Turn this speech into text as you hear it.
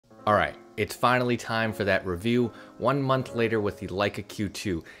All right, it's finally time for that review 1 month later with the Leica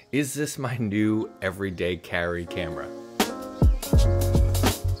Q2. Is this my new everyday carry camera?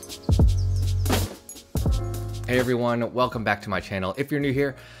 Hey everyone, welcome back to my channel. If you're new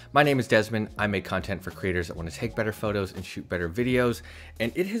here, my name is Desmond. I make content for creators that want to take better photos and shoot better videos.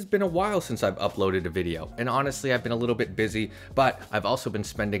 And it has been a while since I've uploaded a video. And honestly, I've been a little bit busy, but I've also been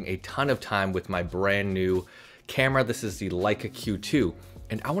spending a ton of time with my brand new camera. This is the Leica Q2.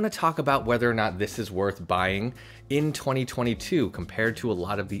 And I want to talk about whether or not this is worth buying in 2022 compared to a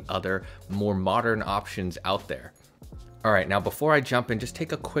lot of the other more modern options out there. All right, now before I jump in, just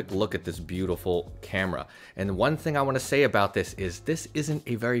take a quick look at this beautiful camera. And one thing I want to say about this isn't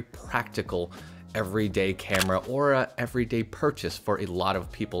a very practical everyday camera or a everyday purchase for a lot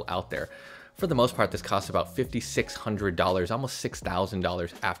of people out there. For the most part, this costs about $5,600, almost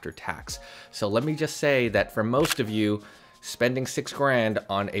 $6,000 after tax. So let me just say that for most of you, spending $6,000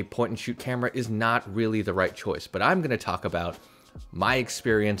 on a point and shoot camera is not really the right choice. But I'm going to talk about my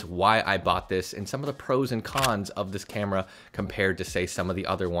experience, why I bought this, and some of the pros and cons of this camera compared to, say, some of the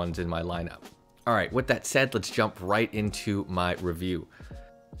other ones in my lineup. All right, with that said, let's jump right into my review.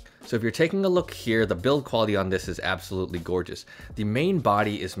 So if you're taking a look here, the build quality on this is absolutely gorgeous. The main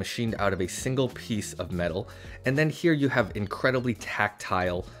body is machined out of a single piece of metal. And then here you have incredibly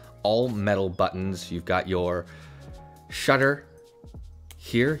tactile, all metal buttons. You've got your shutter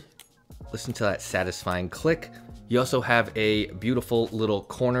here. Listen to that satisfying click. You also have a beautiful little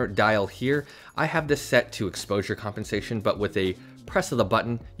corner dial here. I have this set to exposure compensation, but with a press of the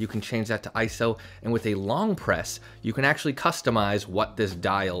button, you can change that to ISO. And with a long press, you can actually customize what this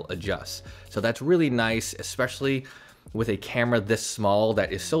dial adjusts. So that's really nice, especially with a camera this small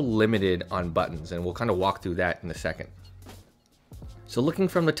that is so limited on buttons. And we'll kind of walk through that in a second. So looking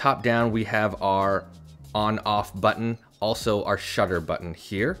from the top down, we have our on-off button, also our shutter button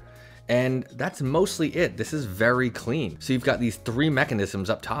here. And that's mostly it. This is very clean. So you've got these three mechanisms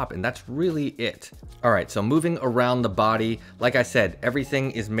up top, and that's really it. All right, so moving around the body, like I said,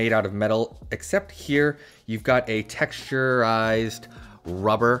 everything is made out of metal, except here you've got a texturized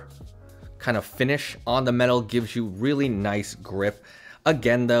rubber kind of finish on the metal, gives you really nice grip.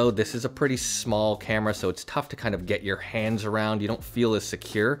 Again, though, this is a pretty small camera, so it's tough to kind of get your hands around. You don't feel as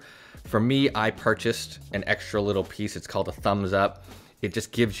secure. For me, I purchased an extra little piece. It's called a thumbs up. It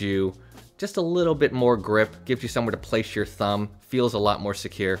just gives you just a little bit more grip, gives you somewhere to place your thumb, feels a lot more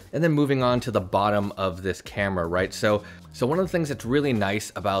secure. And then moving on to the bottom of this camera, right? So one of the things that's really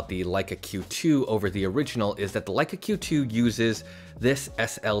nice about the Leica Q2 over the original is that the Leica Q2 uses this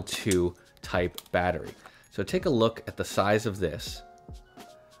SL2 type battery. So take a look at the size of this.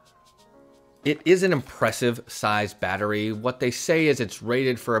 It is an impressive size battery. What they say is it's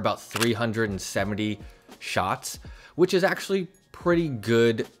rated for about 370 shots, which is actually pretty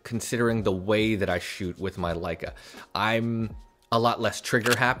good considering the way that I shoot with my Leica. I'm a lot less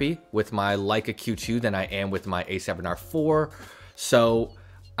trigger happy with my Leica Q2 than I am with my A7R IV. So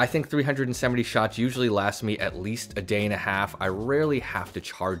I think 370 shots usually last me at least a day and a half. I rarely have to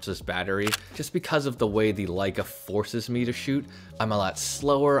charge this battery just because of the way the Leica forces me to shoot. I'm a lot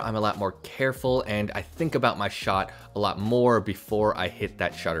slower, I'm a lot more careful, and I think about my shot a lot more before I hit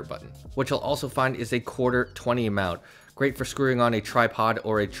that shutter button. What you'll also find is a 1/4 mount. Great for screwing on a tripod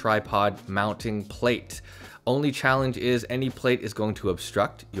or a tripod mounting plate. Only challenge is any plate is going to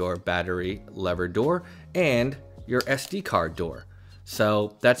obstruct your battery lever door and your SD card door.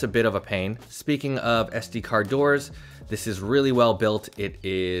 So that's a bit of a pain. Speaking of SD card doors, this is really well built. It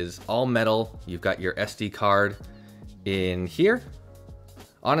is all metal. You've got your SD card in here.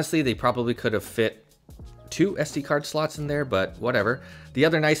 Honestly, they probably could have fit 2 SD card slots in there, but whatever. The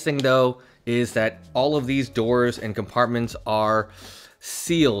other nice thing though is that all of these doors and compartments are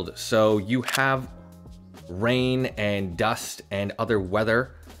sealed. So you have rain and dust and other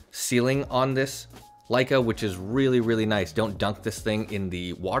weather sealing on this Leica, which is really, really nice. Don't dunk this thing in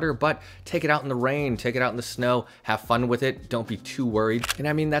the water, but take it out in the rain, take it out in the snow, have fun with it. Don't be too worried. And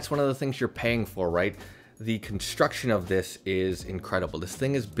I mean, that's one of the things you're paying for, right? The construction of this is incredible. This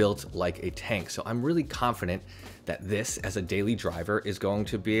thing is built like a tank. So I'm really confident that this as a daily driver is going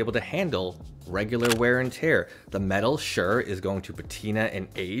to be able to handle regular wear and tear. The metal, sure, is going to patina and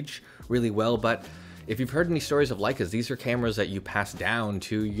age really well, but if you've heard any stories of Leicas, these are cameras that you pass down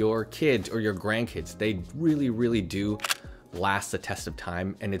to your kids or your grandkids. They really, really do last the test of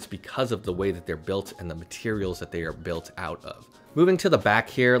time, and it's because of the way that they're built and the materials that they are built out of. Moving to the back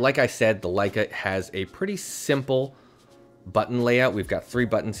here, like I said, the Leica has a pretty simple button layout. We've got 3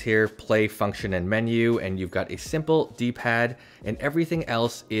 buttons here: play, function, and menu, and you've got a simple D-pad, and everything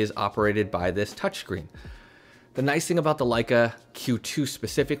else is operated by this touchscreen. The nice thing about the Leica Q2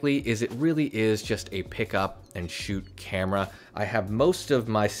 specifically is it really is just a pick up and shoot camera. I have most of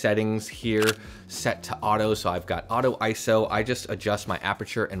my settings here set to auto, so I've got auto ISO. I just adjust my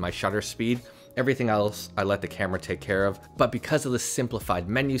aperture and my shutter speed. Everything else I let the camera take care of. But because of the simplified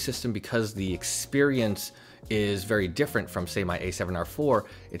menu system, because the experience is very different from, say, my A7R4,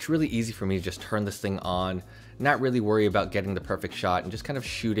 it's really easy for me to just turn this thing on, not really worry about getting the perfect shot, and just kind of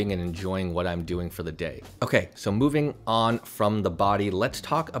shooting and enjoying what I'm doing for the day. Okay, so moving on from the body, let's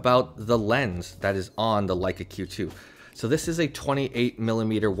talk about the lens that is on the Leica Q2. So this is a 28mm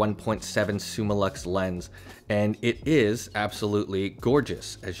 1.7 Summilux lens, and it is absolutely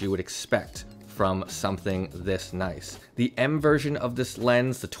gorgeous, as you would expect from something this nice. The M version of this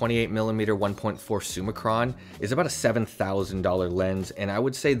lens, the 28mm 1.4 Summicron, is about a $7,000 lens, and I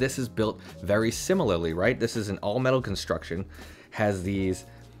would say this is built very similarly, right? This is an all-metal construction, has these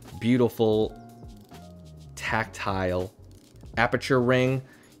beautiful tactile aperture ring.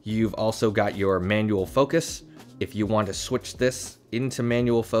 You've also got your manual focus. If you want to switch this into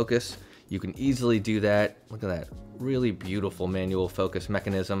manual focus, you can easily do that. Look at that, really beautiful manual focus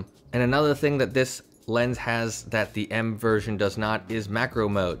mechanism. And another thing that this lens has that the M version does not is macro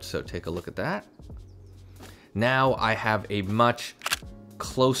mode. So take a look at that. Now I have a much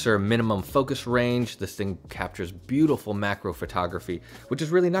closer minimum focus range. This thing captures beautiful macro photography, which is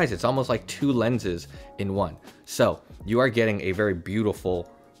really nice. It's almost like two lenses in one. So you are getting a very beautiful,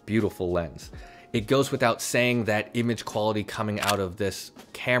 beautiful lens. It goes without saying that image quality coming out of this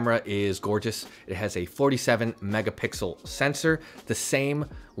camera is gorgeous. It has a 47 megapixel sensor, the same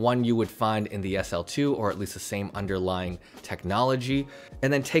one you would find in the SL2, or at least the same underlying technology.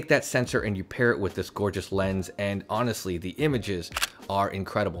 And then take that sensor and you pair it with this gorgeous lens, and honestly, the images are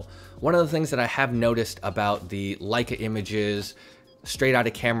incredible. One of the things that I have noticed about the Leica images straight out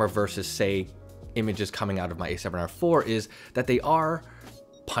of camera versus, say, images coming out of my A7R4 is that they are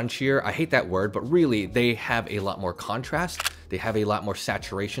punchier. I hate that word, but really they have a lot more contrast. They have a lot more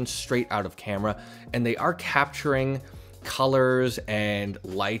saturation straight out of camera, and they are capturing colors and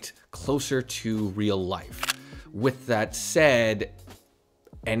light closer to real life. With that said,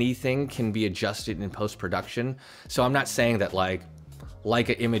 anything can be adjusted in post-production. So I'm not saying that like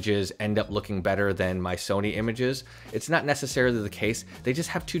Leica images end up looking better than my Sony images. It's not necessarily the case. They just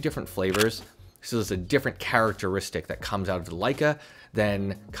have two different flavors. So there's a different characteristic that comes out of the Leica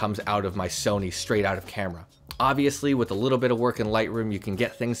than comes out of my Sony straight out of camera. Obviously, with a little bit of work in Lightroom, you can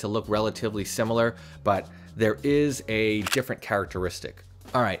get things to look relatively similar, but there is a different characteristic.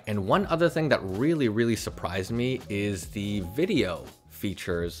 All right, and one other thing that really surprised me is the video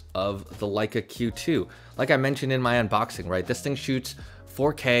features of the Leica Q2. Like I mentioned in my unboxing, right? This thing shoots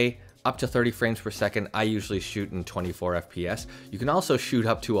 4K, up to 30 frames per second. I usually shoot in 24 FPS. You can also shoot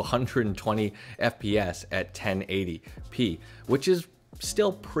up to 120 FPS at 1080p, which is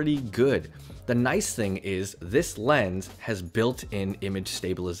still pretty good. The nice thing is this lens has built-in image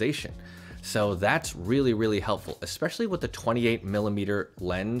stabilization. So that's really helpful, especially with the 28mm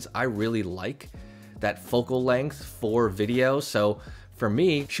lens. I really like that focal length for video. So for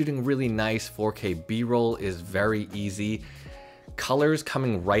me, shooting really nice 4K B-roll is very easy. Colors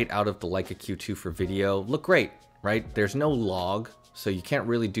coming right out of the Leica Q2 for video look great, right? There's no log, so you can't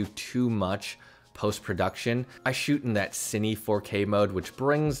really do too much post-production. I shoot in that Cine 4K mode, which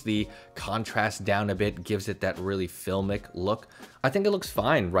brings the contrast down a bit, gives it that really filmic look. I think it looks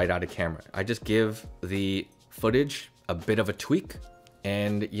fine right out of camera. I just give the footage a bit of a tweak,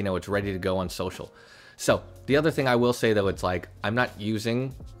 and you know, it's ready to go on social. So the other thing I will say though, it's like, I'm not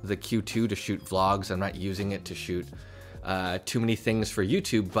using the Q2 to shoot vlogs. I'm not using it to shoot too many things for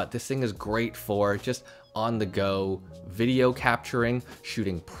YouTube, but this thing is great for just on the go video capturing,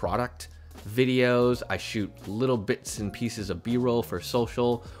 shooting product videos. I shoot little bits and pieces of B-roll for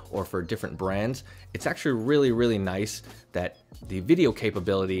social or for different brands. It's actually really nice that the video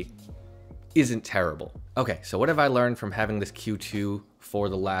capability isn't terrible. Okay, so what have I learned from having this Q2 for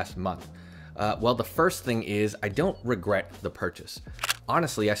the last month? Well, the first thing is I don't regret the purchase.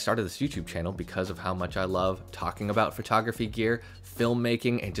 Honestly, I started this YouTube channel because of how much I love talking about photography gear,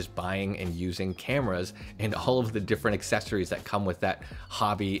 filmmaking, and just buying and using cameras and all of the different accessories that come with that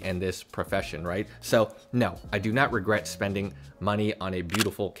hobby and this profession, right? So no, I do not regret spending money on a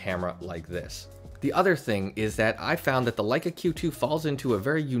beautiful camera like this. The other thing is that I found that the Leica Q2 falls into a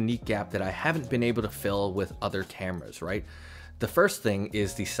very unique gap that I haven't been able to fill with other cameras, right? The first thing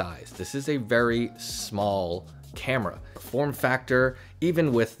is the size. This is a very small camera. Form factor,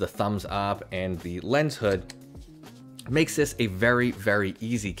 even with the thumbs up and the lens hood, makes this a very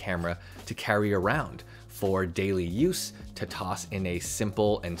easy camera to carry around. for daily use, to toss in a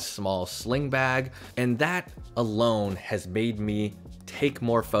simple and small sling bag. And that alone has made me take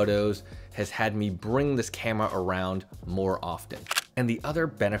more photos, has had me bring this camera around more often. And the other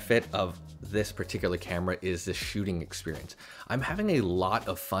benefit of this particular camera is the shooting experience. I'm having a lot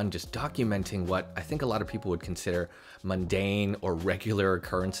of fun just documenting what I think a lot of people would consider mundane or regular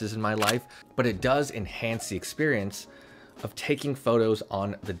occurrences in my life, but it does enhance the experience of taking photos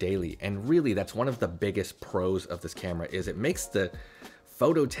on the daily. And really, that's one of the biggest pros of this camera, is it makes the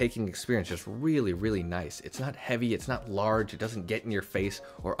photo taking experience just really, really nice. It's not heavy, it's not large, it doesn't get in your face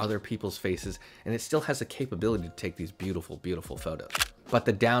or other people's faces, and it still has the capability to take these beautiful, beautiful photos. But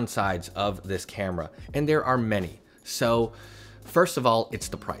the downsides of this camera, and there are many. So first of all, it's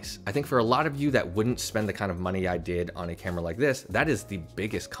the price. I think for a lot of you that wouldn't spend the kind of money I did on a camera like this, that is the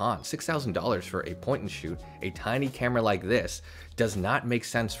biggest con. $6,000 for a point and shoot, a tiny camera like this, does not make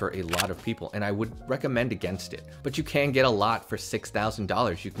sense for a lot of people, and I would recommend against it. But you can get a lot for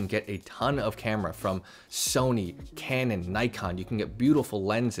 $6,000. You can get a ton of camera from Sony, Canon, Nikon. You can get beautiful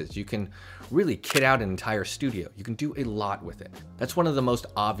lenses. You can really kit out an entire studio. You can do a lot with it. That's one of the most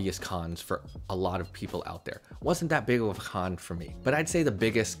obvious cons for a lot of people out there. Wasn't that big of a con for me, but I'd say the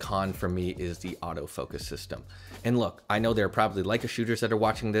biggest con for me is the autofocus system. And look, I know there are probably Leica shooters that are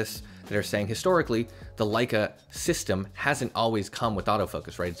watching this that are saying historically, the Leica system hasn't always come with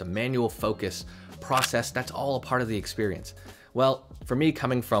autofocus, right? It's a manual focus process. That's all a part of the experience. Well, for me,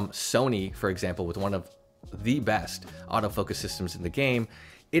 coming from Sony, for example, with one of the best autofocus systems in the game,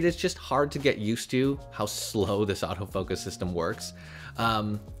 it is just hard to get used to how slow this autofocus system works.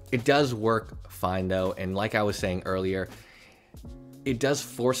 It does work fine though, and like I was saying earlier, it does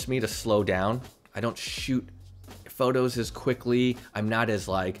force me to slow down. I don't shoot photos as quickly. I'm not as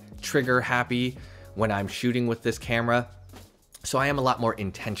like trigger happy when I'm shooting with this camera. So I am a lot more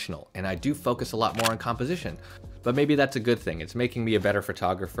intentional, and I do focus a lot more on composition. But maybe that's a good thing. It's making me a better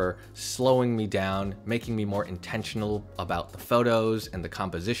photographer, slowing me down, making me more intentional about the photos and the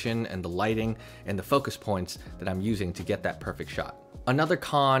composition and the lighting and the focus points that I'm using to get that perfect shot. Another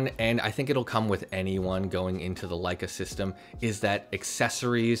con, and I think it'll come with anyone going into the Leica system, is that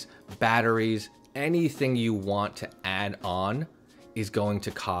accessories, batteries, anything you want to add on is going to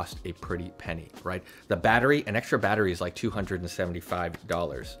cost a pretty penny, right? The battery, an extra battery is like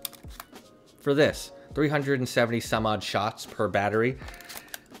 $275. For this, 370 some odd shots per battery.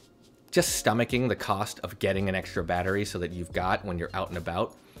 Just stomaching the cost of getting an extra battery so that you've got when you're out and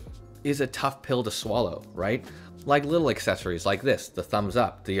about is a tough pill to swallow, right? Like little accessories like this, the thumbs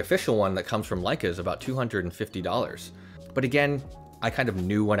up. The official one that comes from Leica is about $250. But again, I kind of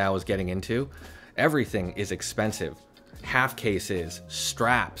knew what I was getting into. Everything is expensive. Half cases,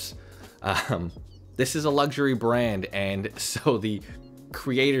 straps. This is a luxury brand, and so the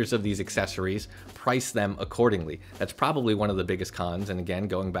creators of these accessories price them accordingly. That's probably one of the biggest cons, and again,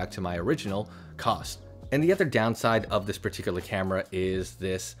 going back to my original, cost. And the other downside of this particular camera is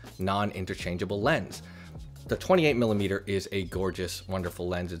this non-interchangeable lens. The 28mm is a gorgeous, wonderful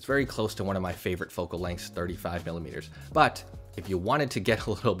lens. It's very close to one of my favorite focal lengths, 35mm. But if you wanted to get a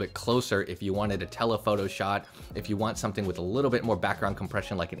little bit closer, if you wanted a telephoto shot, if you want something with a little bit more background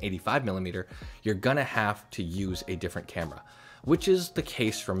compression like an 85mm, you're gonna have to use a different camera, which is the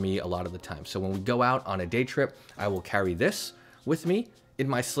case for me a lot of the time. So when we go out on a day trip, I will carry this with me in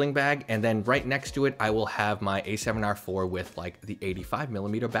my sling bag, and then right next to it, I will have my A7R4 with like the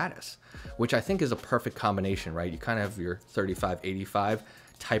 85mm Batis, which I think is a perfect combination, right? You kind of have your 35-85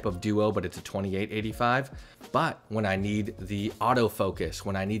 type of duo, but it's a 28-85. But when I need the autofocus,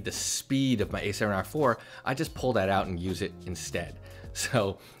 when I need the speed of my A7R4, I just pull that out and use it instead.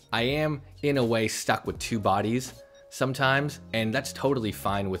 So I am in a way stuck with two bodies sometimes, and that's totally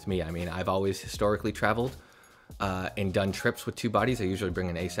fine with me. I mean, I've always historically traveled and done trips with two bodies. I usually bring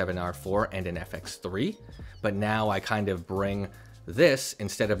an A7R4 and an FX3, but now I kind of bring this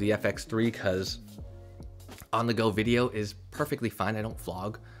instead of the FX3 because on-the-go video is perfectly fine. I don't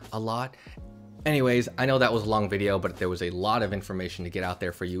vlog a lot. Anyways, I know that was a long video, but there was a lot of information to get out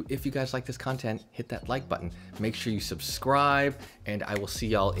there for you. If you guys like this content, hit that like button. Make sure you subscribe, and I will see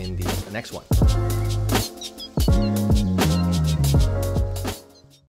y'all in the next one.